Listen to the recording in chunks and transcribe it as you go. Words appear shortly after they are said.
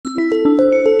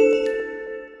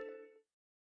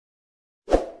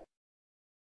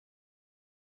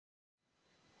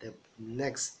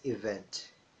next event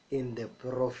in the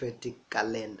prophetic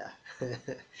calendar.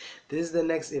 This is the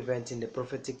next event in the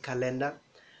prophetic calendar,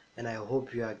 and I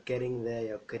hope you are getting there,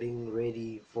 you're getting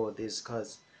ready for this,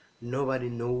 because nobody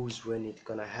knows when it's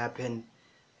gonna happen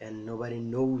and nobody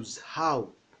knows how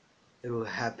it will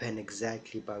happen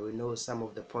exactly, but we know some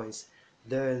of the points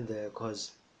there and there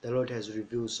because the Lord has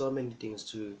revealed so many things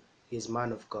to his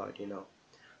man of God.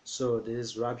 So this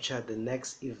is rapture, the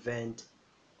next event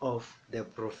of the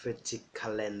prophetic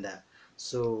calendar.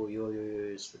 So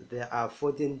there are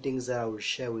 14 things that I will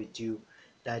share with you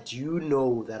that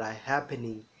that are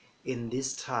happening in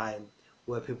this time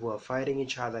where people are fighting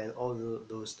each other and all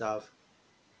those stuff.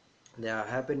 They are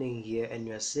happening here, and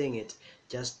you are seeing it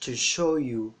just to show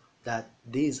you that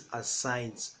these are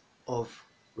signs of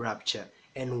rapture,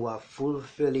 and we are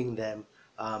fulfilling them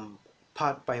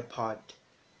part by part,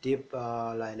 deep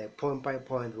like point by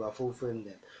point. We are fulfilling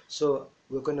them. So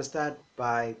we're going to start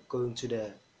by going to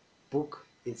the book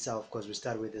itself, because we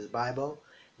start with this Bible.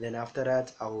 Then after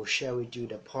that, I will share with you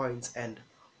the points and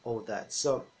all that.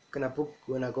 So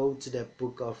gonna go to the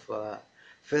book of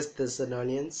First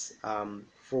Thessalonians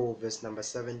 4 verse number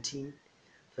 17.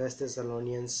 First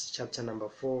Thessalonians chapter number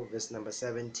 4 verse number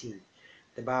 17.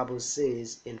 The Bible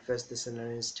says in First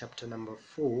Thessalonians chapter number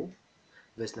 4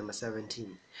 verse number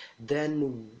 17,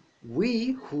 then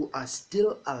we who are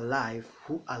still alive,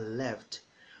 who are left,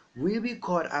 will be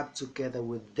caught up together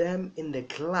with them in the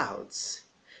clouds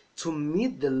to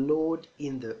meet the Lord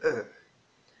in the air,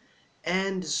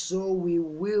 and so we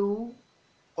will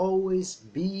always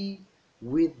be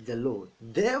with the Lord.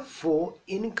 Therefore,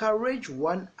 encourage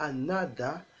one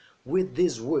another with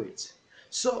these words.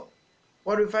 So,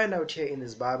 what we find out here in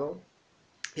this Bible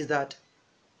is that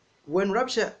when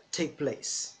rapture take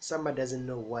place, somebody doesn't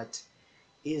know what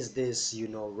is this,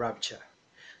 rapture.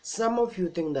 Some of you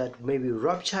think that maybe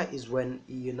rapture is when,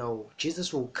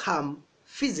 Jesus will come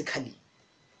physically,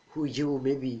 who you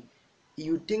maybe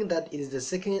you think that it is the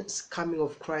second coming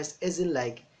of Christ, as in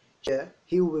like here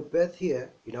he will be birthed here,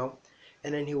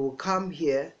 and then he will come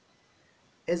here,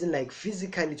 as in like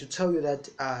physically, to tell you that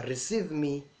receive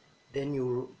me, then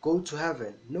you go to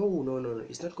heaven. No, no, no, no.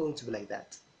 It's not going to be like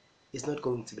that. It's not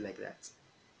going to be like that.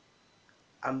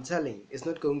 I'm telling you, it's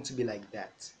not going to be like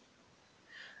that.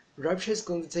 Rapture is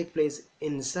going to take place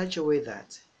in such a way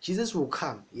that Jesus will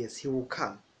come. Yes, he will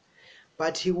come,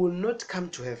 but he will not come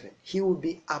to heaven. He will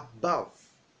be above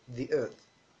the earth.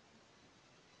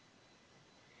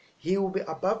 He will be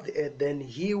above the earth. Then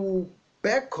he will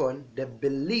beckon the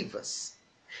believers.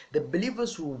 The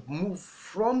believers will move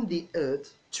from the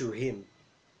earth to him,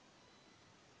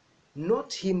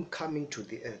 not him coming to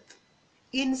the earth.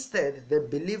 Instead, the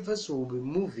believers will be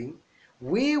moving,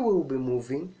 we will be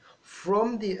moving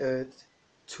from the earth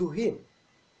to him,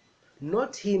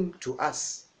 not him to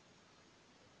us.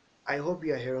 I hope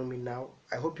you are hearing me now.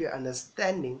 I hope you are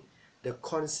understanding the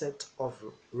concept of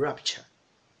rapture.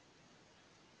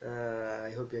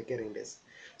 I hope you're getting this.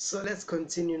 So let's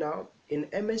continue now. In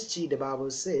MSG, the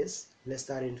Bible says, let's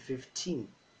start in 15.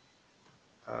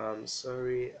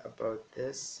 Sorry about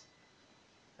this.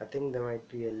 I think there might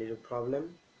be a little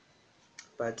problem,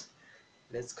 but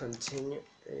let's continue.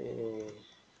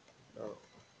 No,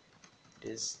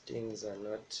 these things are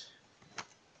not.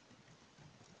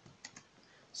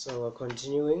 So we're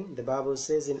continuing. The Bible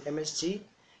says in MSG,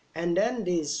 and then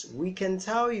this we can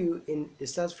tell you it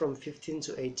starts from 15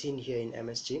 to 18 here in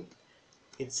MSG.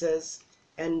 It says,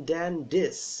 and then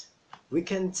this we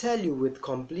can tell you with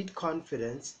complete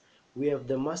confidence, we have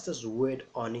the Master's word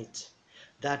on it,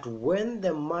 that when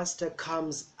the Master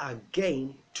comes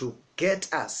again to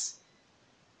get us,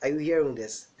 are you hearing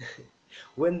this?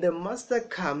 When the Master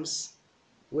comes,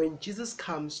 when Jesus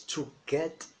comes to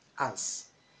get us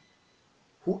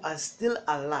who are still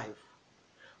alive,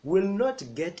 will not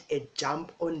get a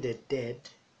jump on the dead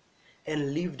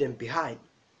and leave them behind.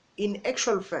 In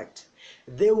actual fact,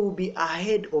 they will be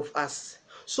ahead of us.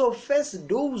 So first,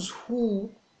 those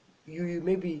who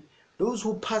those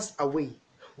who passed away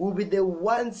will be the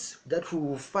ones that we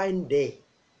will find there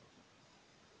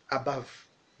above.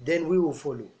 Then we will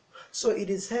follow. So it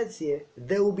is said here,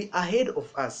 they will be ahead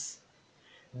of us.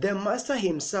 The Master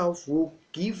himself will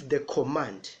give the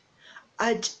command.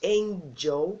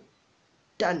 Archangel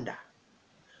thunder,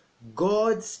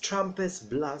 God's trumpets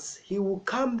blast, he will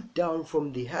come down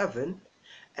from the heaven,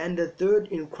 and the third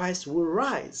in Christ will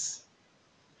rise.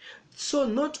 So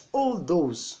not all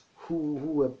those who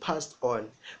were passed on,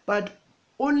 but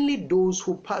only those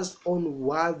who passed on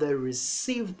while they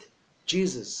received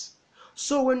Jesus.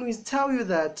 So when we tell you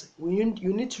that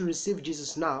you need to receive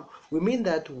Jesus now, we mean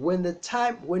that when the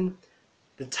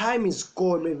The time is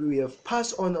gone. Maybe we have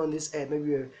passed on this earth.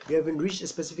 Maybe we haven't reached a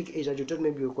specific age that you thought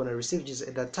maybe you're going to receive Jesus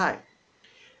at that time.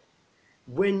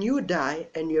 When you die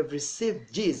and you have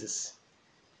received Jesus,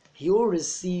 you'll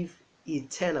receive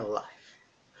eternal life.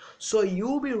 So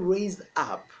you'll be raised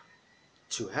up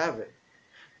to heaven.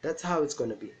 That's how it's going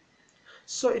to be.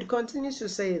 So it continues to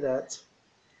say that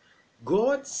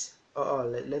God's,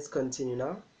 let's continue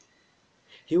now.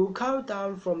 He will come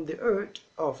down from the earth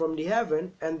or from the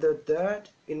heaven, and the dead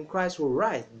in Christ will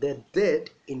rise. The dead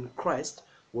in Christ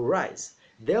will rise.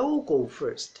 They will go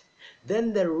first.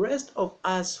 Then the rest of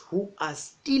us who are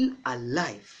still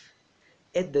alive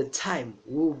at the time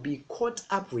will be caught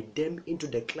up with them into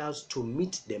the clouds to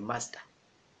meet the Master.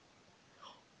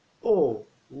 Or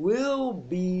will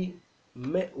be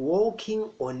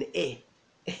walking on air.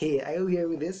 Are you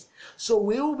hearing this? So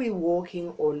we'll be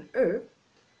walking on earth,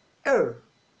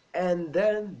 and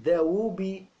then there will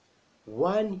be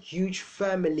one huge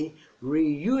family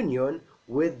reunion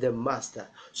with the Master.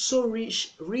 So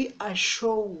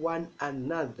reassure one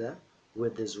another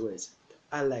with these words.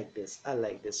 I like this. I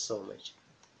like this so much.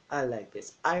 I like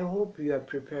this. I hope you are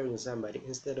preparing somebody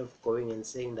instead of going and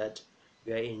saying that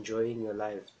you are enjoying your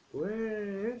life.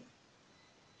 Well,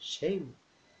 shame.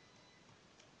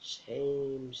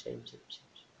 Shame, shame, shame, shame.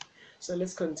 So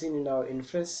let's continue now in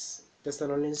First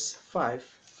Thessalonians 5,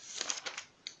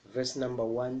 verse number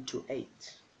 1 to 8.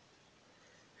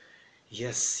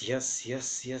 Yes, yes,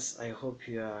 yes, yes. I hope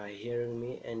you are hearing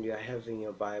me and you are having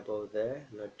your Bible there,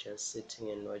 not just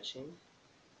sitting and watching.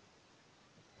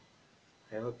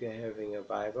 I hope you are having your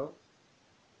Bible.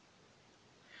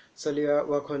 So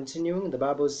we're continuing. The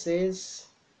Bible says,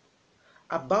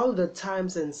 about the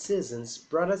times and seasons,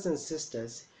 brothers and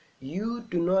sisters, you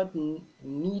do not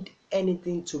need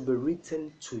anything to be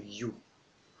written to you.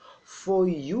 For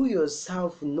you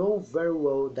yourself know very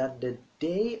well that the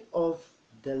day of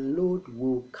the Lord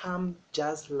will come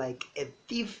just like a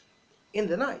thief in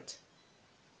the night.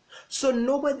 So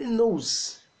nobody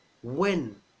knows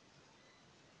when,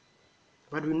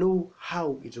 but we know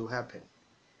how it will happen.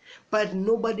 But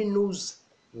nobody knows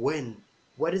when.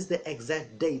 What is the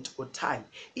exact date or time?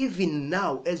 Even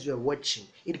now, as you are watching,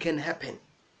 it can happen.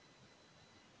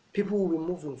 People will be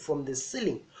moving from the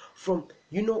ceiling, from,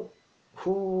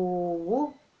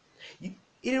 who it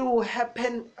will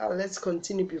happen. Let's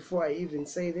continue before I even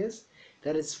say this.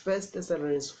 That is First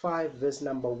Thessalonians 5, verse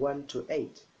number 1 to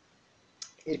 8.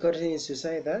 It continues to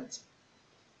say that,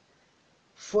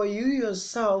 for you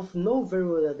yourself know very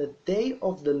well that the day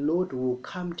of the Lord will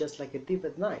come just like a thief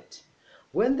at night.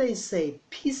 When they say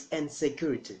peace and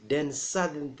security, then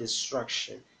sudden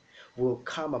destruction will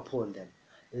come upon them,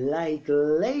 like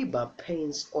labor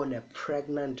pains on a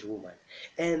pregnant woman,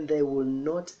 and they will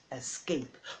not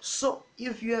escape. So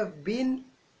if you have been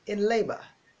in labor,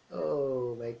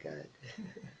 oh my God,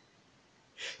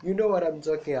 you know what I'm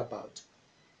talking about.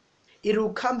 It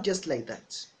will come just like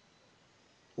that.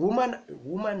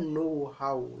 Woman know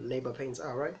how labor pains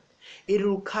are, right? It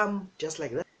will come just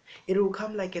like that. It will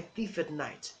come like a thief at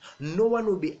night. No one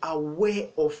will be aware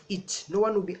of it. No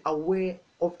one will be aware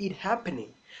of it happening.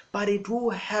 But it will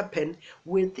happen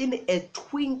within a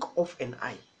twink of an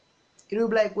eye. It will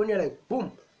be like when you're like,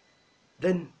 boom,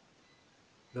 then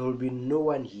there will be no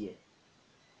one here.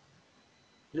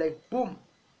 Like, boom,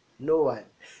 no one.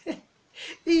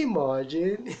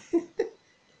 Imagine.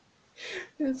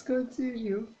 Let's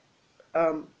continue.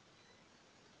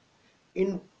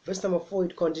 In verse number 4,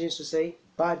 it continues to say,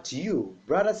 but you,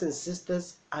 brothers and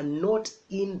sisters, are not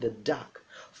in the dark,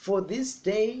 for this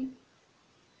day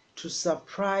to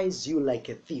surprise you like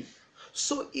a thief.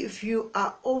 So if you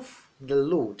are of the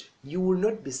Lord, you will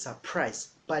not be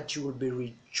surprised, but you will be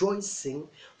rejoicing,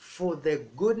 for the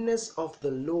goodness of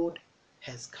the Lord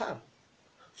has come.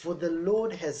 For the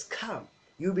Lord has come.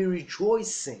 You'll be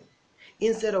rejoicing.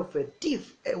 Instead of a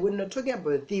thief, we're not talking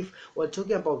about a thief, we're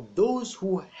talking about those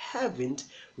who haven't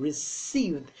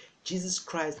received Jesus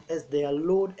Christ as their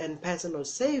Lord and personal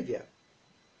Savior.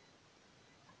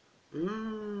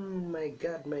 My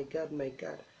God, my God, my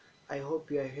God. I hope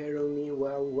you are hearing me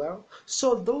well.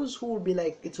 So those who will be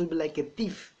like, it will be like a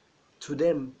thief to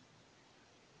them.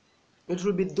 It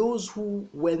will be those who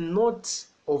were not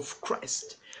of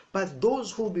Christ. But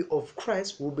those who will be of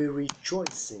Christ will be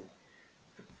rejoicing.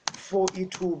 For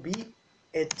it will be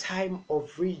a time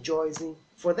of rejoicing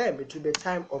for them. It will be a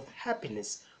time of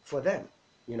happiness for them.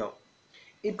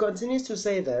 It continues to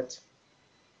say that,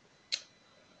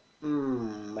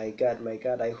 my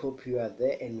God, I hope you are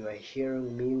there and you are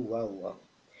hearing me well.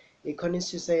 It continues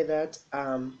to say that,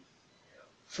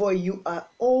 for you are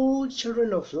all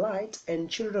children of light and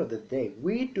children of the day.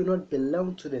 We do not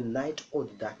belong to the night or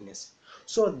the darkness.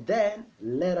 So then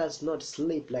let us not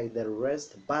sleep like the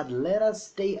rest, but let us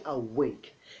stay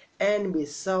awake and be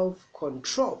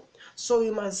self-controlled. So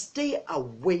we must stay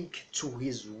awake to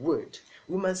His word.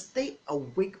 We must stay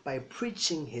awake by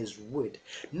preaching His word.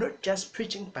 Not just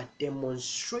preaching, but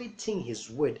demonstrating His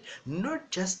word. Not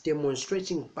just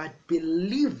demonstrating, but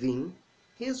believing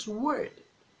His word.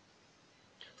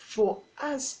 For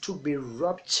us to be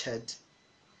raptured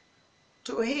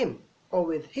to Him or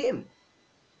with Him.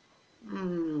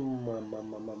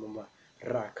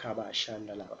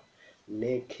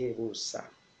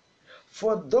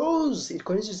 For those, it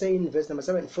continues to say in verse number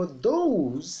 7, for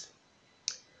those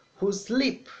who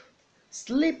sleep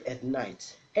at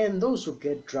night, and those who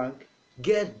get drunk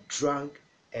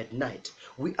at night.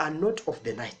 We are not of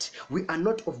the night. We are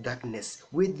not of darkness.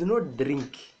 We do not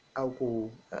drink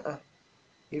alcohol.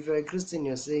 If you're a Christian,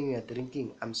 you're saying you're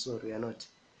drinking. I'm sorry, you're not.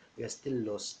 We are still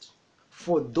lost.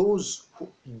 For those who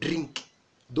drink,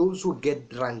 those who get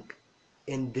drunk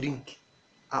and drink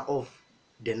are of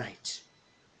the night.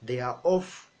 They are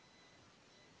of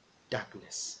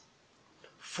darkness.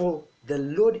 For the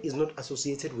Lord is not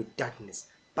associated with darkness,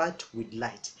 but with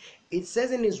light. It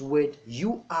says in His word,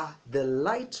 you are the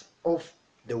light of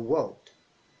the world.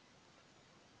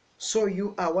 So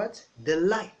you are what? The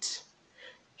light.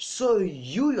 So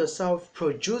you yourself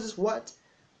produce what?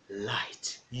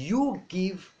 Light. You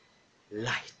give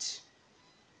light.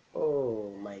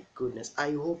 Oh my goodness.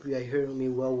 I hope you are hearing me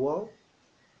well.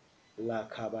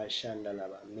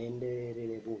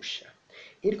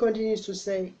 It continues to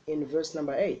say in verse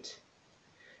number 8,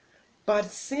 but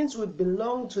since we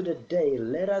belong to the day,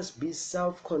 let us be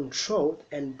self-controlled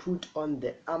and put on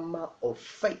the armor of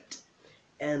faith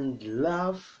and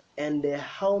love and the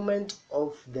helmet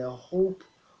of the hope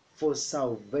for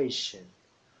salvation.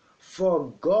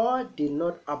 For God did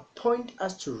not appoint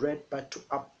us to wrath, but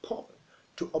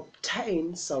to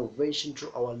obtain salvation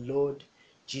through our Lord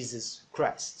Jesus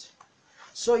Christ.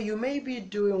 So you may be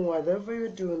doing whatever you're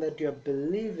doing that you're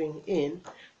believing in,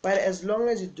 but as long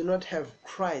as you do not have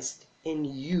Christ in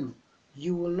you,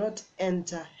 you will not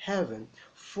enter heaven.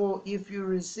 For if you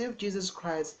receive Jesus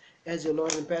Christ as your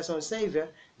Lord and personal Savior,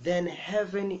 then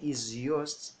heaven is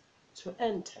yours to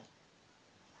enter.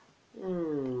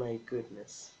 My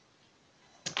goodness.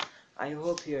 I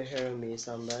hope you're hearing me,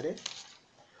 somebody.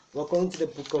 We're going to the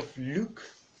book of Luke.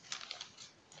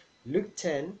 Luke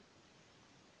 10,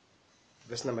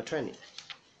 verse number 20.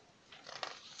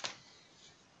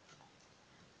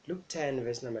 Luke 10,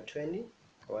 verse number 20.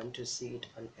 I want to see it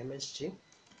on MSG.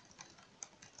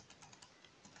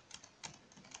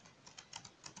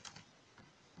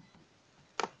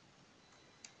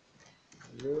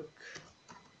 Luke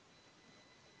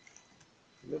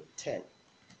 10,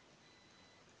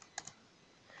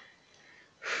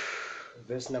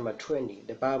 verse number 20.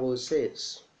 The Bible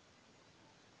says,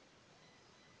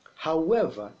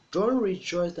 however, don't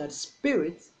rejoice that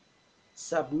spirits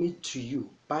submit to you,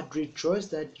 but rejoice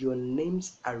that your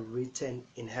names are written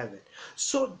in heaven.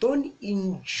 So don't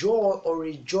enjoy or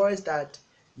rejoice that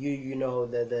you know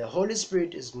that the Holy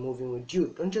Spirit is moving with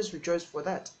you. Don't just rejoice for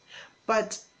that,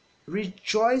 but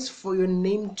rejoice for your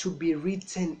name to be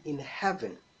written in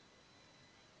heaven.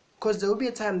 Because there will be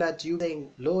a time that you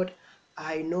saying, Lord,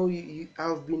 I know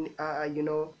I've been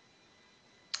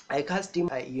I cast him,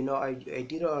 I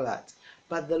did all that,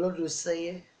 but the Lord will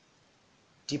say,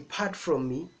 depart from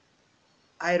me,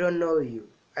 I don't know you,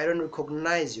 I don't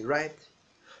recognize you, right?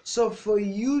 So for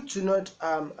you to not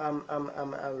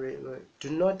do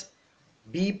not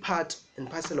be part and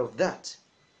parcel of that,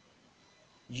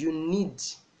 you need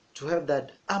to have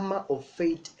that armor of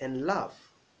faith and love.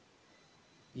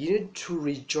 You need to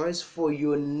rejoice for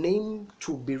your name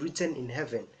to be written in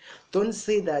heaven. Don't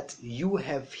say that you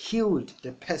have healed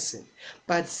the person,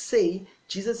 but say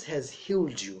Jesus has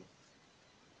healed you.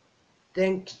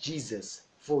 Thank Jesus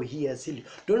for He has healed you.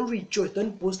 Don't rejoice,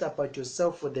 don't boast about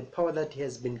yourself, for the power that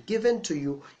has been given to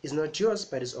you is not yours,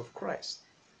 but is of Christ.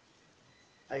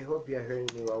 I hope you are hearing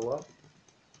me well.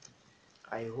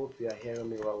 I hope you are hearing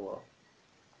me well.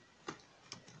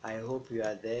 I hope you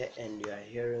are there and you are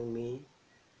hearing me,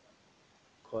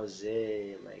 cause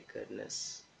my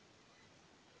goodness.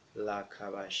 La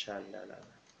kabashandala.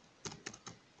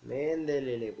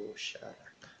 Mendelele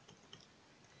bosharaka.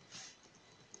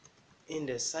 In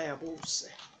the sayabuse.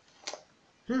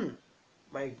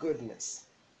 My goodness.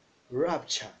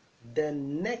 Rapture. The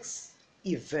next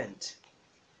event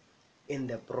in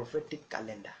the prophetic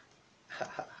calendar.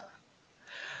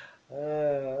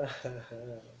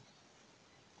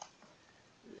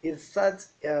 It starts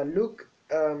Luke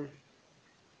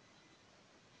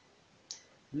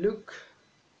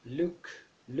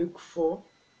 4,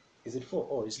 Is it 4?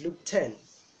 Oh, it's Luke 10,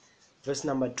 verse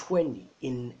number 20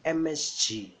 in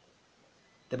MSG.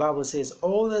 The Bible says,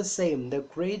 all the same, the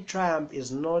great triumph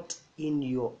is not in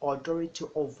your authority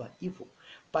over evil,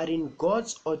 but in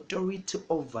God's authority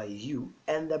over you,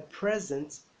 and the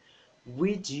presence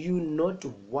with you, not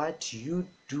what you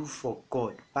do for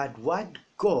God, but what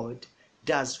God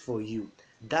does for you.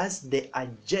 That's the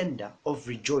agenda of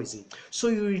rejoicing. So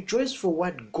you rejoice for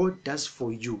what God does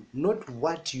for you, not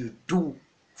what you do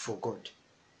for God.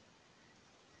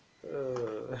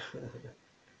 Uh,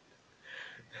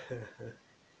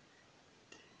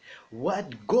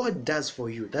 what God does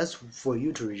for you, that's for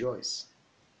you to rejoice,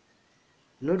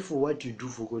 not for what you do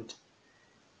for God.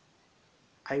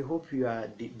 I hope you are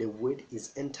the word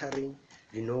is entering,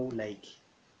 like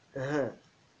uh-huh.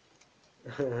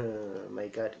 My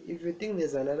God, if you think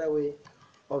there's another way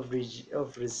of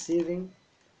receiving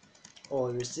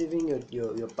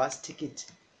your bus ticket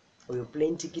or your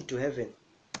plane ticket to heaven,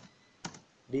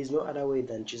 there is no other way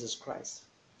than Jesus Christ.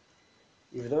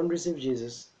 If you don't receive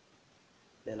Jesus,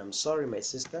 then I'm sorry, my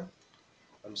sister,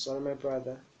 I'm sorry, my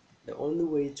brother. The only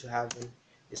way to heaven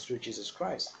is through Jesus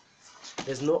Christ.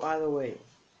 There's no other way.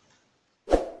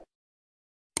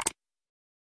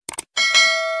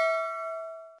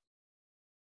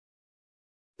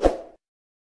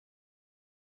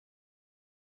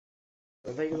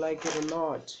 Whether you like it or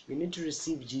not, you need to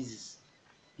receive Jesus.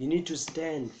 You need to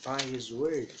stand by his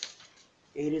word.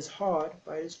 It is hard,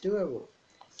 but it's doable.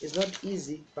 It's not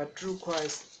easy, but through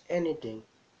Christ, anything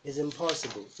is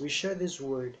impossible. We share this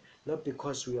word not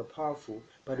because we are powerful,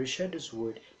 but we share this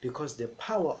word because the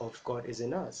power of God is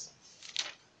in us.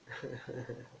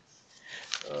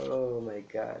 Oh my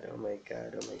God, oh my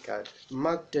God, oh my God.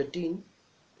 Mark 13,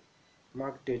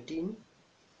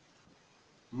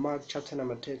 Mark chapter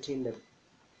number 13,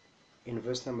 in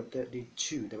verse number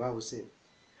 32, the Bible says,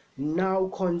 now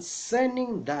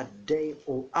concerning that day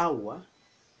or hour,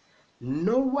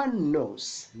 no one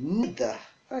knows, neither,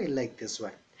 I like this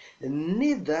one,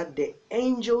 neither the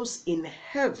angels in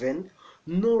heaven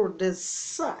nor the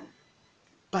Son,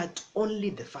 but only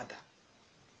the Father.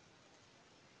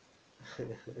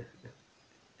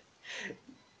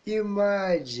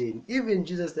 Imagine, even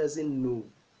Jesus doesn't know,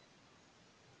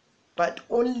 but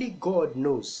only God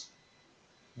knows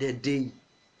the day.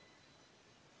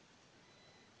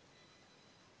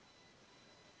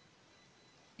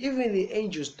 Even the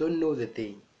angels don't know the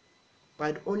day,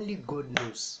 but only God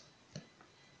knows.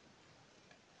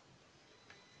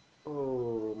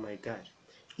 Oh my God.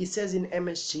 He says in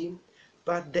MSG,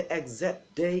 but the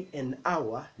exact day and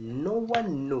hour no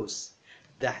one knows,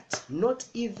 that not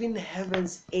even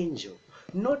heaven's angel,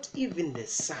 not even the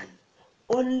Son,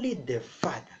 only the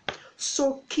Father.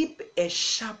 So keep a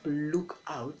sharp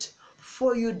lookout,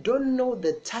 for you don't know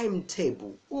the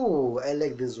timetable. Oh, I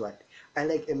like this one. I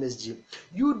like MSG.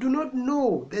 You do not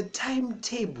know the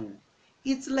timetable.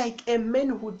 It's like a man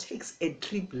who takes a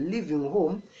trip leaving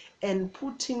home and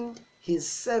putting his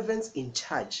servants in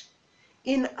charge.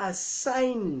 In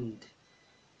assigned,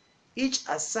 each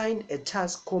assigned a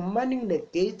task, commanding the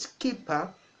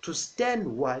gatekeeper to stand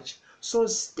watch. So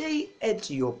stay at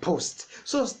your post.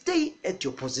 So stay at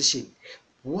your position,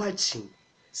 watching.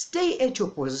 Stay at your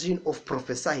position of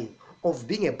prophesying, of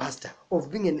being a pastor, of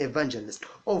being an evangelist,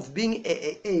 of being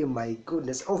my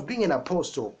goodness, of being an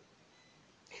apostle.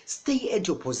 Stay at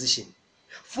your position.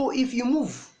 For if you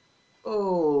move,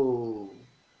 oh,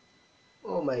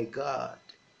 oh my God,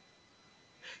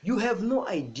 you have no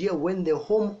idea when the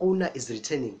homeowner is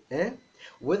returning.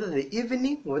 Whether the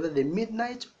evening, whether the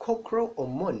midnight, cockerel, or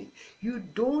morning. You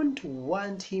don't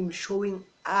want him showing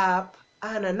up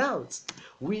unannounced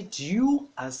with you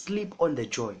asleep on the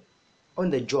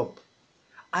job.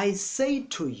 I say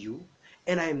to you,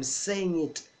 and I'm saying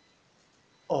it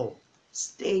all,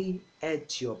 stay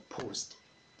at your post.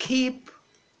 Keep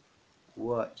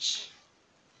watch.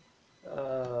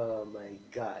 Oh my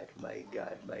God, my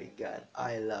God, my God.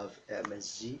 I love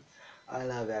MSG. I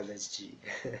love MSG.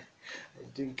 I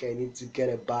think I need to get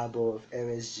a bottle of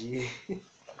MSG.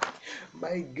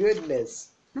 My goodness.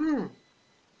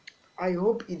 I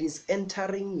hope it is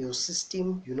entering your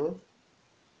system.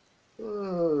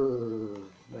 Oh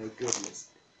my goodness.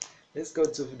 Let's go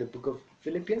to the book of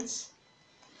Philippians.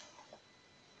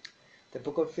 The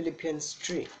book of Philippians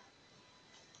 3,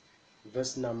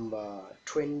 verse number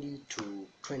 20 to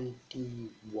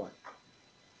 21.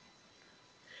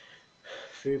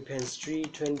 Philippians 3,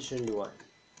 20, 21.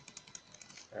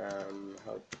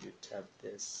 How do you tap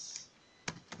this?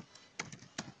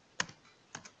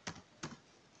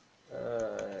 I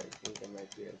think there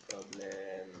might be a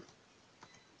problem.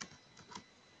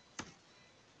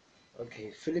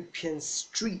 Okay, Philippians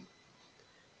 3,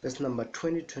 verse number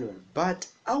 20-21. But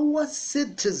our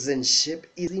citizenship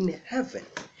is in heaven.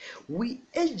 We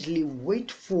eagerly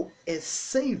wait for a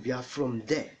Savior from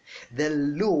there, the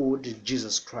Lord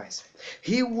Jesus Christ.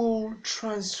 He will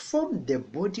transform the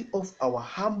body of our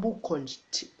humble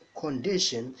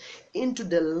condition into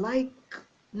the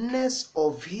likeness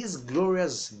of His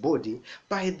glorious body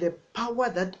by the power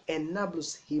that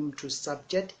enables Him to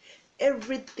subject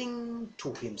everything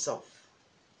to Himself.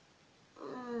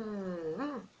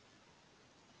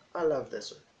 I love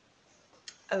this one.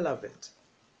 I love it.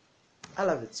 I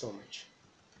love it so much.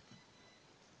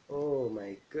 Oh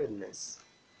my goodness.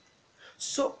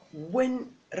 So when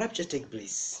rapture takes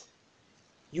place,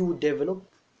 you will develop,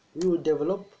 we will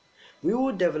develop, we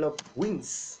will develop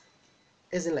wings.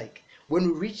 Isn't like when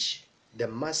we reach the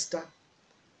master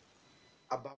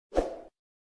above.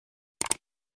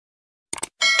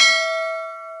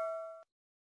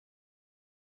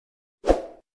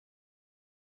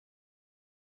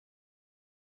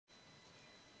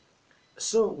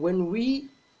 So when we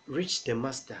reach the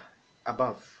master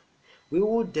above, we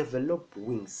will develop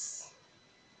wings.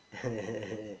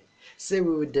 Say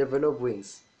we will develop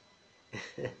wings.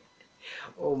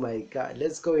 Oh my God.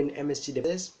 Let's go in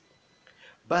MSG.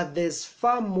 But there's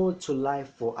far more to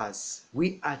life for us.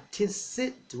 We are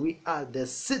the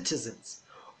citizens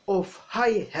of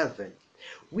high heaven.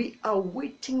 We are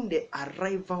waiting the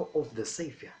arrival of the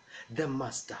Savior, the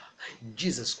Master,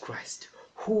 Jesus Christ,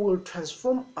 who will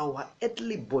transform our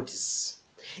earthly bodies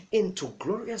into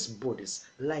glorious bodies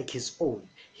like His own.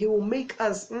 He will make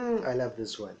us, I love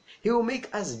this one, He will make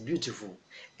us beautiful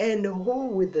and whole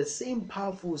with the same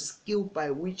powerful skill by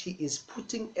which He is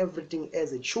putting everything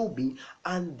as it should be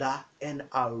under and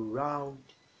around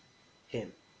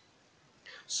Him.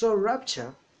 So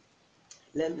rapture,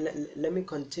 let me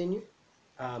continue.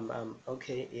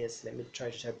 Okay, yes, let me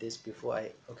try to type this before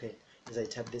okay, as I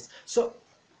type this. So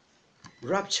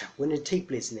rapture, when it take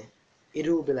place, it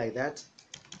will be like that.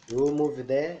 We will move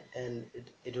there and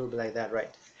it will be like that,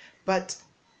 right? But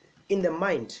in the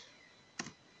mind,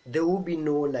 there will be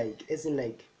no like, isn't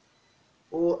like,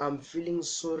 oh, I'm feeling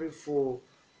sorry for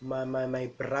my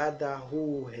brother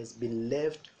who has been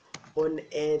left on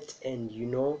earth, and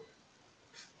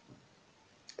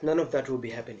none of that will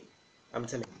be happening. I'm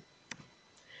telling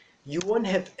you, you won't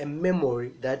have a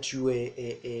memory that you were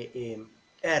a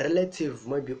relative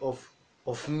maybe of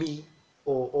me,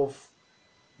 or of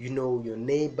your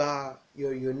neighbor,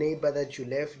 your neighbor that you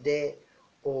left there,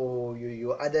 or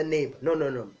your other neighbor.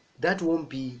 No, that won't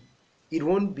be. It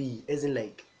won't be, as in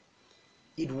like,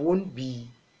 it won't be.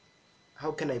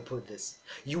 How can I put this?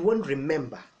 You won't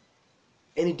remember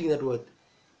anything that was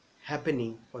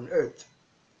happening on earth.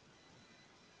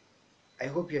 I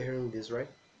hope you're hearing this, right?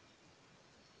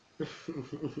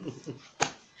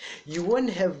 You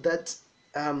won't have that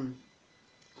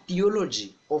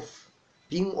theology of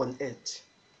being on earth.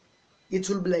 It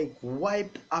will be like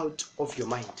wiped out of your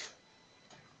mind.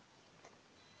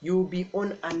 You will be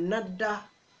on another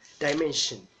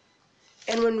dimension.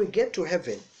 And when we get to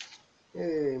heaven,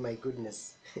 oh my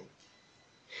goodness,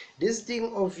 this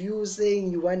thing of you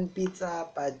saying you want pizza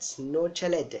but no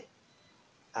chelete,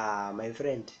 my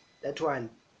friend, that one,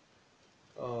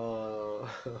 uh,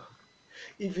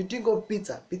 if you think of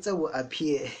pizza, pizza will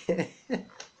appear.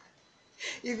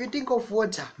 If you think of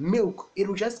water, milk, it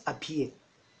will just appear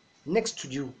next to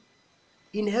you.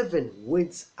 In heaven,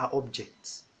 words are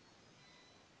objects.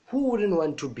 Who wouldn't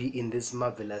want to be in this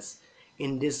marvelous,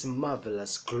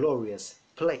 glorious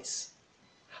place?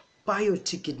 Buy your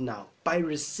ticket now by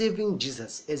receiving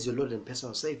Jesus as your Lord and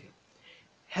personal Savior.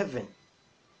 Heaven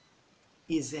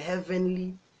is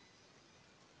heavenly,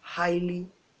 highly,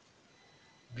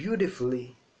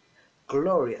 beautifully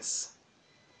glorious.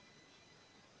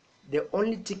 The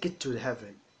only ticket to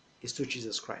heaven is to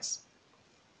Jesus Christ.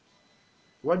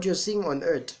 What you're seeing on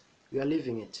earth, we are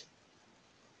living it.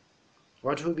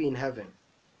 What will be in heaven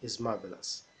is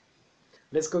marvelous.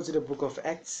 Let's go to the book of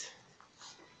Acts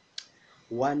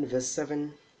 1 verse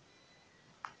 7,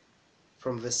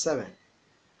 from verse 7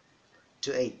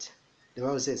 to 8. The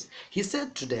Bible says, He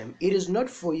said to them, It is not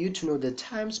for you to know the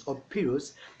times or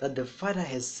periods that the Father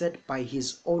has set by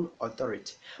His own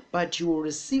authority, but you will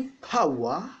receive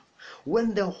power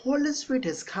when the Holy Spirit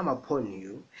has come upon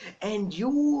you, and you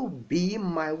will be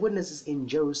my witnesses in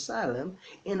Jerusalem,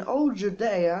 in all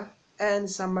Judea and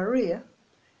Samaria,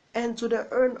 and to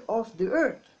the end of the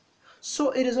earth. So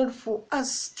it is not for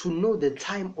us to know the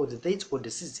time or the date or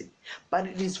the season, but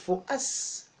it is for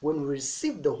us, when we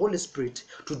receive the Holy Spirit,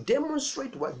 to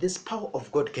demonstrate what this power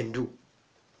of God can do.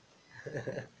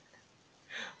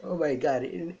 Oh my God,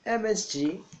 in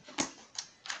MSG,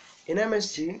 In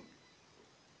MSG,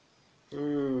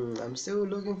 I'm still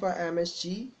looking for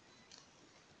MSG.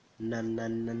 Na na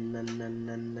na na na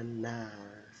na na na.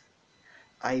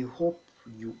 I hope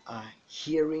you are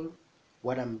hearing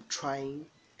what I'm trying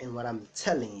and what I'm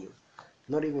telling you.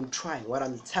 Not even trying, what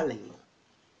I'm telling you.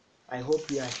 I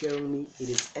hope you are hearing me. It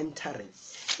is entering.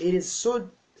 It is so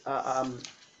uh, um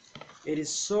it is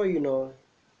so,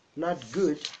 not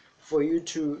good for you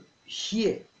to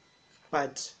hear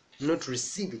but not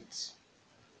receive it.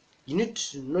 You need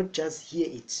to not just hear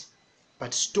it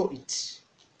but store it.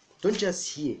 Don't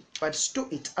just hear but store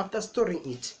it. After storing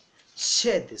it,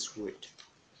 share this word.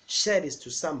 Share this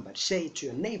to somebody. Share it to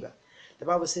your neighbor. The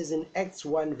Bible says in Acts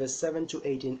 1 verse 7 to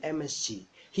 8 in MSG,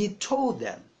 he told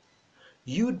them,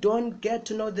 you don't get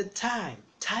to know the time.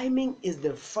 Timing is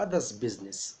the Father's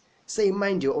business. Say,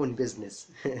 mind your own business.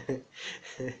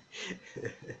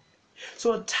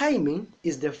 So timing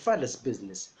is the Father's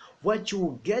business. What you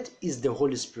will get is the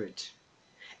Holy Spirit.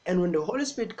 And when the Holy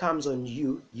Spirit comes on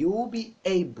you, you will be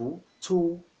able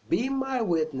to be my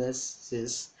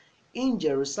witnesses in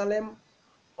Jerusalem,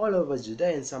 all over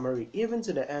Judea and Samaria, even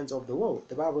to the ends of the world.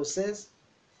 The Bible says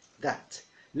that.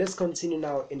 Let's continue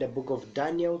now in the book of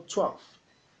Daniel 12,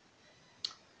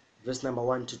 verse number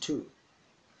 1 to 2.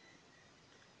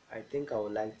 I think I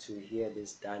would like to hear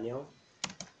this Daniel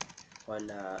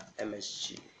on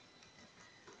MSG.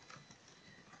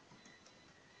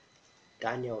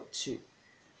 Daniel 2.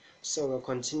 So we're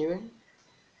continuing.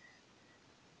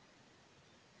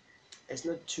 It's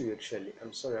not 2 actually.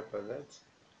 I'm sorry about that.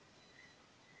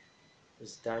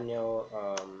 It's Daniel.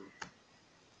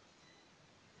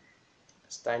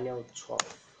 It's Daniel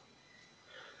 12.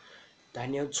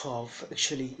 Daniel 12,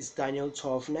 actually it's Daniel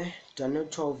 12, ne? Daniel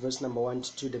 12 verse number 1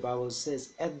 to 2, the Bible says,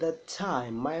 at that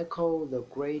time Michael the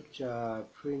great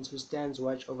prince who stands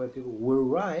watch over people will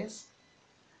rise.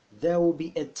 There will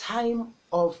be a time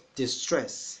of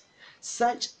distress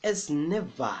such as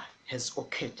never has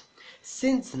occurred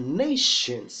since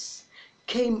nations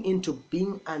came into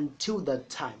being until that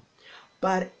time.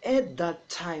 But at that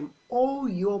time all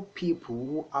your people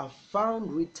who are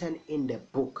found written in the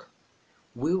book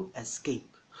will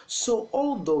escape. So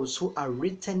all those who are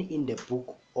written in the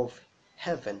book of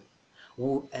heaven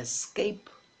will escape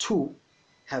to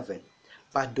heaven,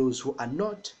 but those who are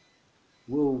not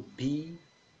will be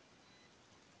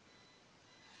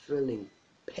feeling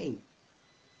pain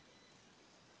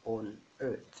on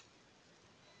earth.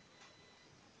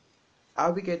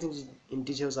 I'll be getting in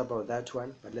details about that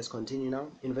one, but let's continue now.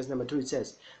 In verse number 2 it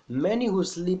says, many who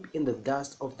sleep in the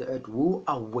dust of the earth will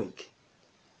awake,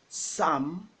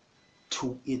 some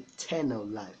to eternal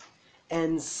life,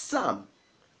 and some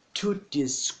to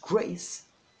disgrace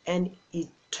and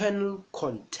eternal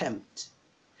contempt.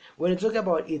 When we talk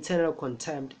about eternal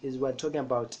contempt, is we're talking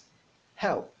about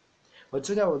hell. We're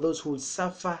talking about those who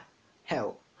suffer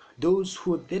hell, those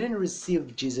who didn't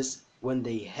receive Jesus when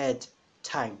they had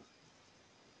time,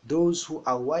 those who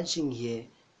are watching here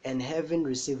and haven't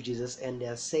received Jesus and they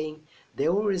are saying they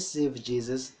will receive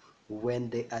Jesus when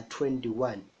they are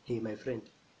 21. Hey my friend,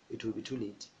 it will be too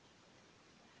late.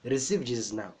 Receive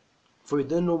Jesus now. For you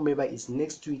don't know, maybe it's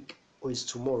next week or it's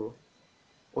tomorrow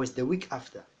or it's the week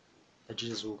after that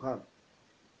Jesus will come.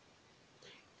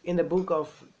 In the book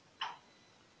of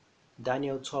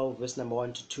Daniel 12 verse number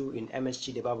 1 to 2 in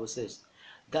MSG, the Bible says,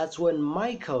 that's when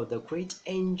Michael the great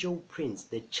angel prince,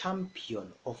 the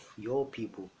champion of your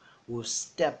people, will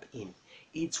step in.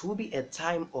 It will be a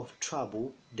time of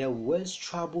trouble, the worst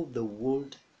trouble the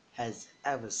world has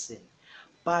ever seen.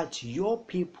 But your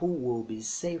people will be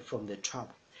saved from the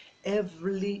trouble.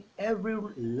 Every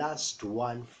last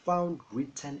one found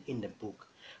written in the book.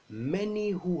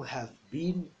 Many who have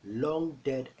been long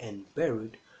dead and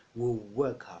buried will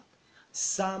wake up,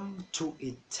 some to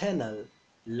eternal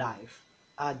life,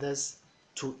 others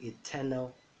to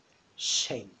eternal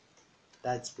shame.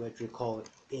 That's what we call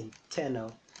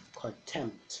eternal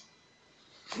contempt.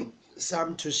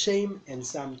 Some to shame and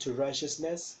some to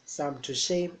righteousness, some to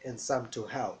shame and some to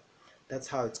hell. That's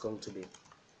how it's going to be.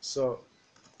 So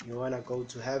you want to go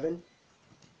to heaven?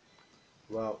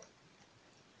 Well,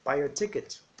 buy your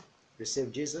ticket,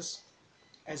 receive Jesus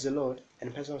as the Lord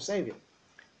and personal Savior.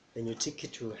 Then your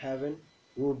ticket to heaven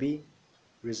will be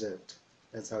reserved.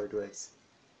 That's how it works.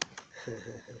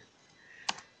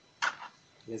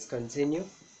 Let's continue.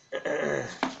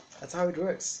 That's how it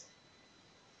works.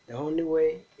 The only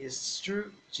way is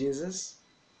through Jesus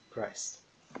Christ.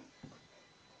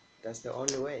 That's the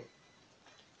only way.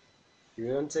 If you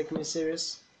don't take me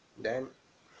serious, then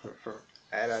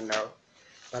I don't know.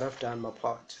 But I've done my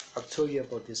part. I've told you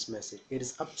about this message. It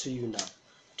is up to you now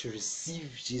to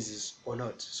receive Jesus or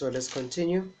not. So let's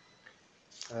continue.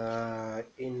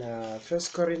 In 1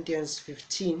 Corinthians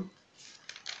 15,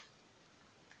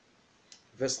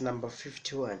 verse number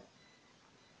 51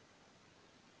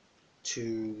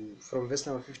 to from verse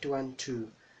number 51 to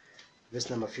verse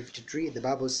number 53, the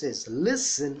Bible says,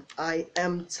 "Listen, I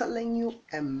am telling you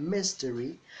a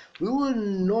mystery. We will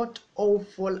not all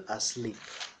fall asleep,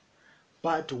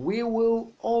 but we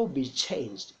will all be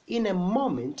changed in a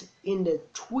moment, in the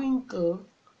twinkle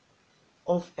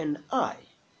of an eye,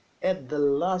 at the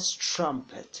last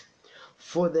trumpet.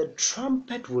 For the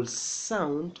trumpet will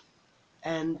sound,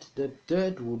 and the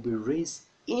dead will be raised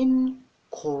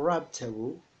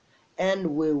incorruptible,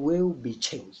 and we will be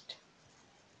changed.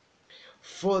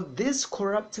 For this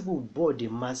corruptible body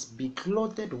must be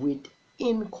clothed with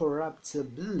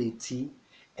incorruptibility,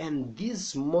 and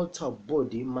this mortal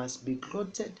body must be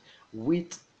clothed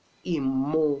with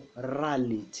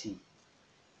immorality.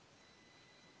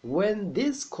 When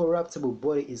this corruptible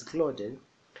body is clothed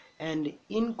and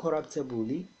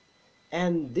incorruptibly,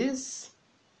 and this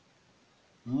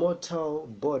mortal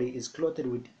body is clothed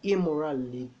with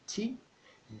immorality,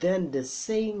 then the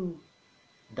saying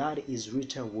that is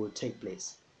written will take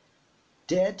place: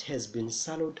 Death has been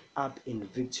swallowed up in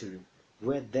victory.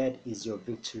 Where death is your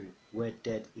victory, where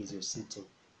death is your sitting,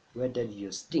 where death is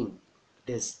your sting.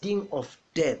 The sting of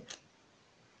death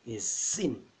is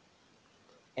sin,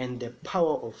 and the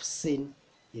power of sin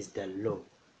is the law.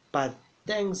 But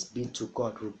thanks be to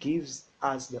God who gives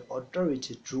us the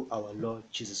authority through our Lord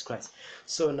Jesus Christ.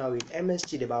 So now in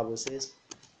MSG, the Bible says,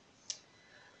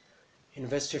 in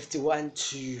verse 51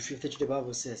 to 52, the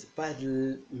Bible says, but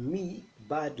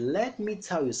let me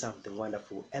tell you something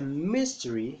wonderful, a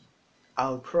mystery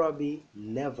I'll probably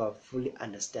never fully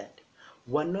understand.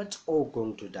 We're not all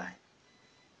going to die.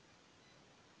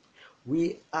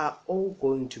 We are all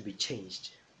going to be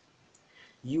changed.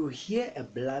 You hear a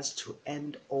blast to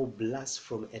end all blasts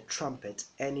from a trumpet,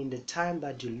 and in the time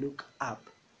that you look up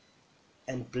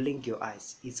and blink your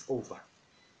eyes, it's over.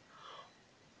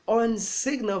 On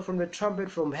signal from the trumpet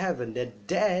from heaven, the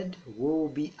dead will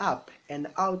be up and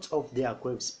out of their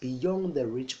graves beyond the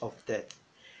reach of death,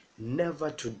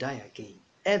 never to die again.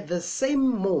 At the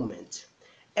same moment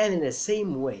and in the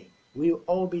same way, we will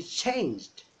all be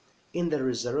changed in the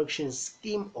resurrection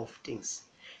scheme of things.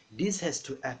 This has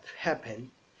to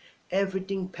happen,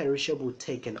 everything perishable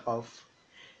taken off,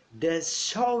 the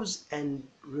shelves and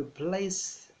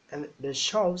replaced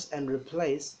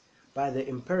by the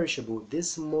imperishable,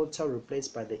 this mortal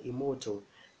replaced by the immortal.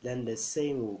 Then the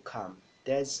same will come,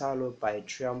 death swallowed by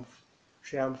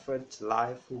triumphant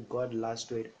life, who God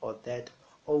last weight, or that,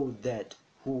 oh that,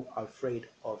 who afraid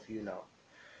of you now.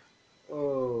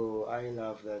 Oh, I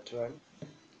love that one.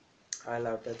 I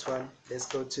love that one. Let's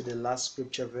go to the last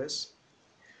scripture verse.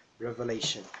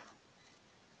 Revelation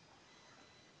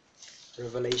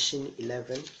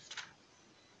 11.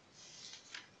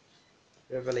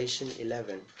 Revelation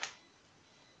 11.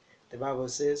 The Bible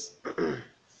says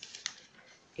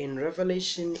in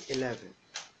Revelation 11,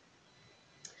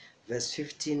 verse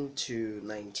 15 to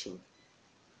 19,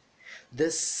 the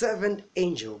seventh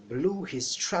angel blew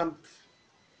his trumpet,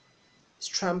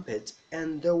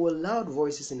 and there were loud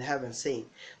voices in heaven saying,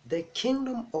 the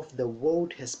kingdom of the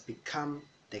world has become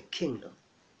the kingdom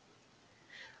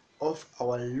of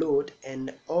our Lord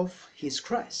and of his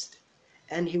Christ,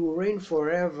 and he will reign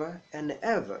forever and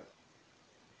ever.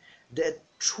 The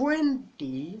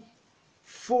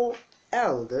 24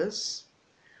 elders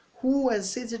who were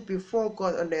seated before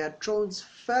God on their thrones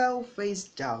fell face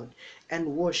down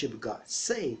and worshiped God,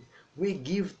 saying, we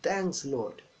give thanks,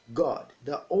 Lord God,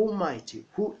 the Almighty,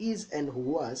 who is and who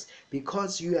was,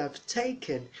 because you have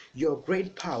taken your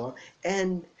great power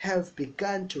and have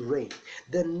begun to reign.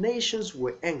 The nations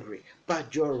were angry,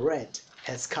 but your wrath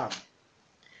has come.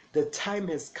 The time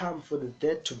has come for the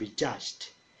dead to be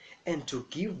judged, and to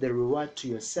give the reward to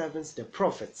your servants the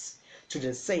prophets, to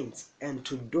the saints, and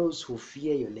to those who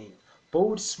fear your name,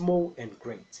 both small and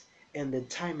great. And the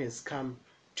time has come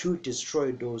to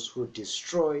destroy those who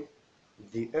destroy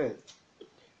the earth.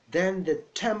 Then the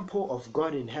temple of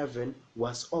God in heaven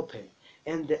was opened,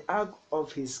 and the ark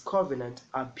of his covenant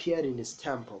appeared in his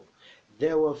temple.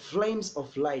 There were flames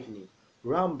of lightning,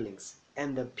 rumblings,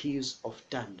 and the peals of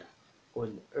thunder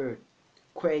on earth,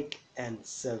 quake, and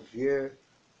severe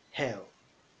hail.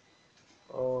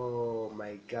 Oh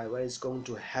my God, what is going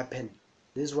to happen?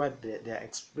 This is what they are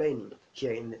explaining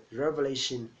here in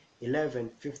Revelation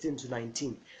 11, 15 to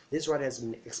 19. This is what has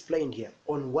been explained here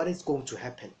on what is going to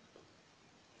happen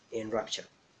in rapture.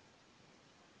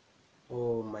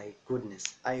 Oh my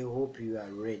goodness, I hope you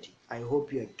are ready. I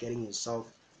hope you are getting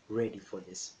yourself ready for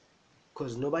this,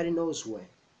 because nobody knows when.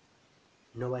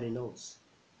 Nobody knows.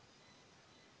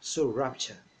 So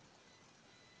rapture,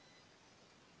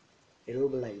 it will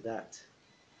be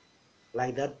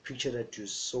like that picture that you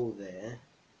saw there.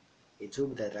 It will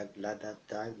be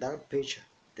that picture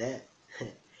there.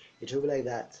 It will be like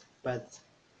that, but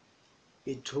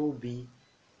it will be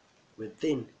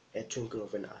within a twinkle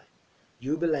of an eye.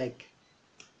 You'll be like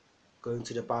going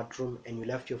to the bathroom and you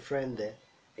left your friend there,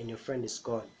 and your friend is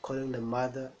gone, calling the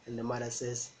mother, and the mother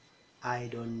says, I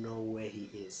don't know where he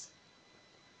is.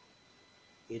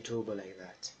 It will be like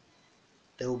that.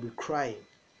 They will be crying.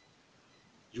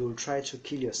 You will try to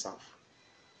kill yourself,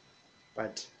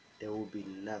 but there will be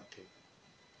nothing.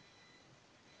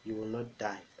 You will not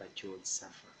die, but you will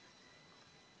suffer.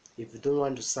 If you don't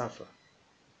want to suffer,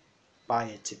 buy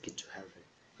a ticket to heaven.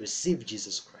 Receive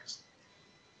Jesus Christ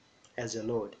as your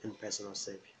Lord and personal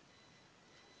Savior.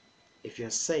 If you're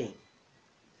saying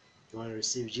you want to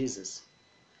receive Jesus,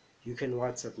 you can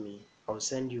WhatsApp me. I'll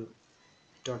send you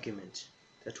a document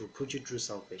that will put you through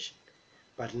salvation.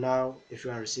 But now, if you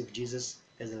want to receive Jesus,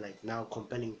 as in like now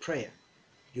compelling prayer,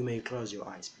 you may close your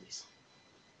eyes, please.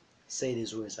 Say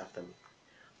these words after me.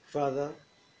 Father,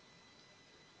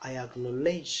 I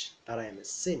acknowledge that I am a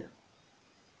sinner.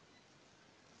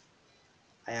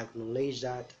 I acknowledge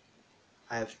that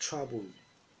I have troubled,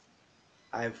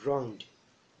 I have wronged,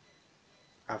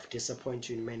 I've disappointed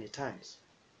you many times.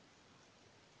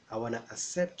 I want to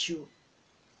accept you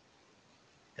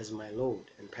as my Lord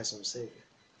and personal Savior.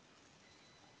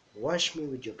 Wash me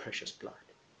with your precious blood.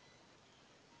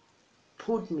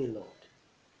 Put me, Lord,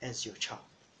 as your child.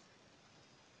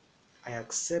 I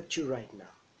accept you right now.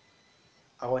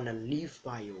 I want to live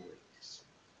by your ways.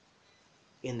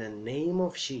 In the name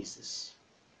of Jesus.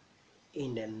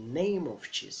 In the name of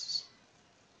Jesus.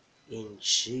 In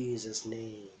Jesus'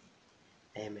 name.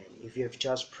 Amen. If you have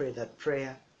just prayed that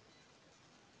prayer,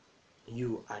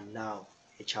 you are now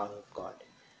a child of God.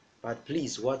 But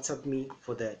please WhatsApp me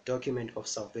for the document of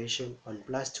salvation on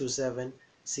 +27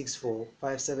 64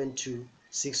 572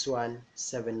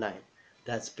 6179.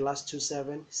 That's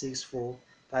 +27 64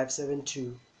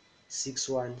 572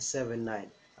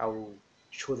 6179. I will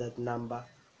show that number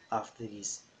after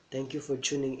this. Thank you for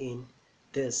tuning in.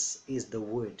 This is the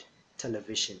Word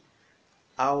Television.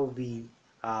 I'll be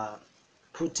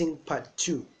putting part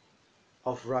 2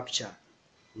 of Rapture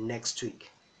next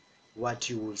week. What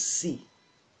you will see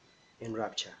in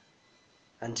Rapture.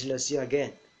 Until I see you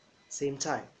again, same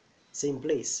time, same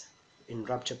place, in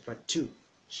Rapture Part 2,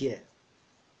 here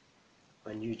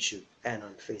on YouTube and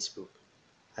on Facebook.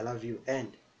 I love you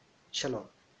and Shalom.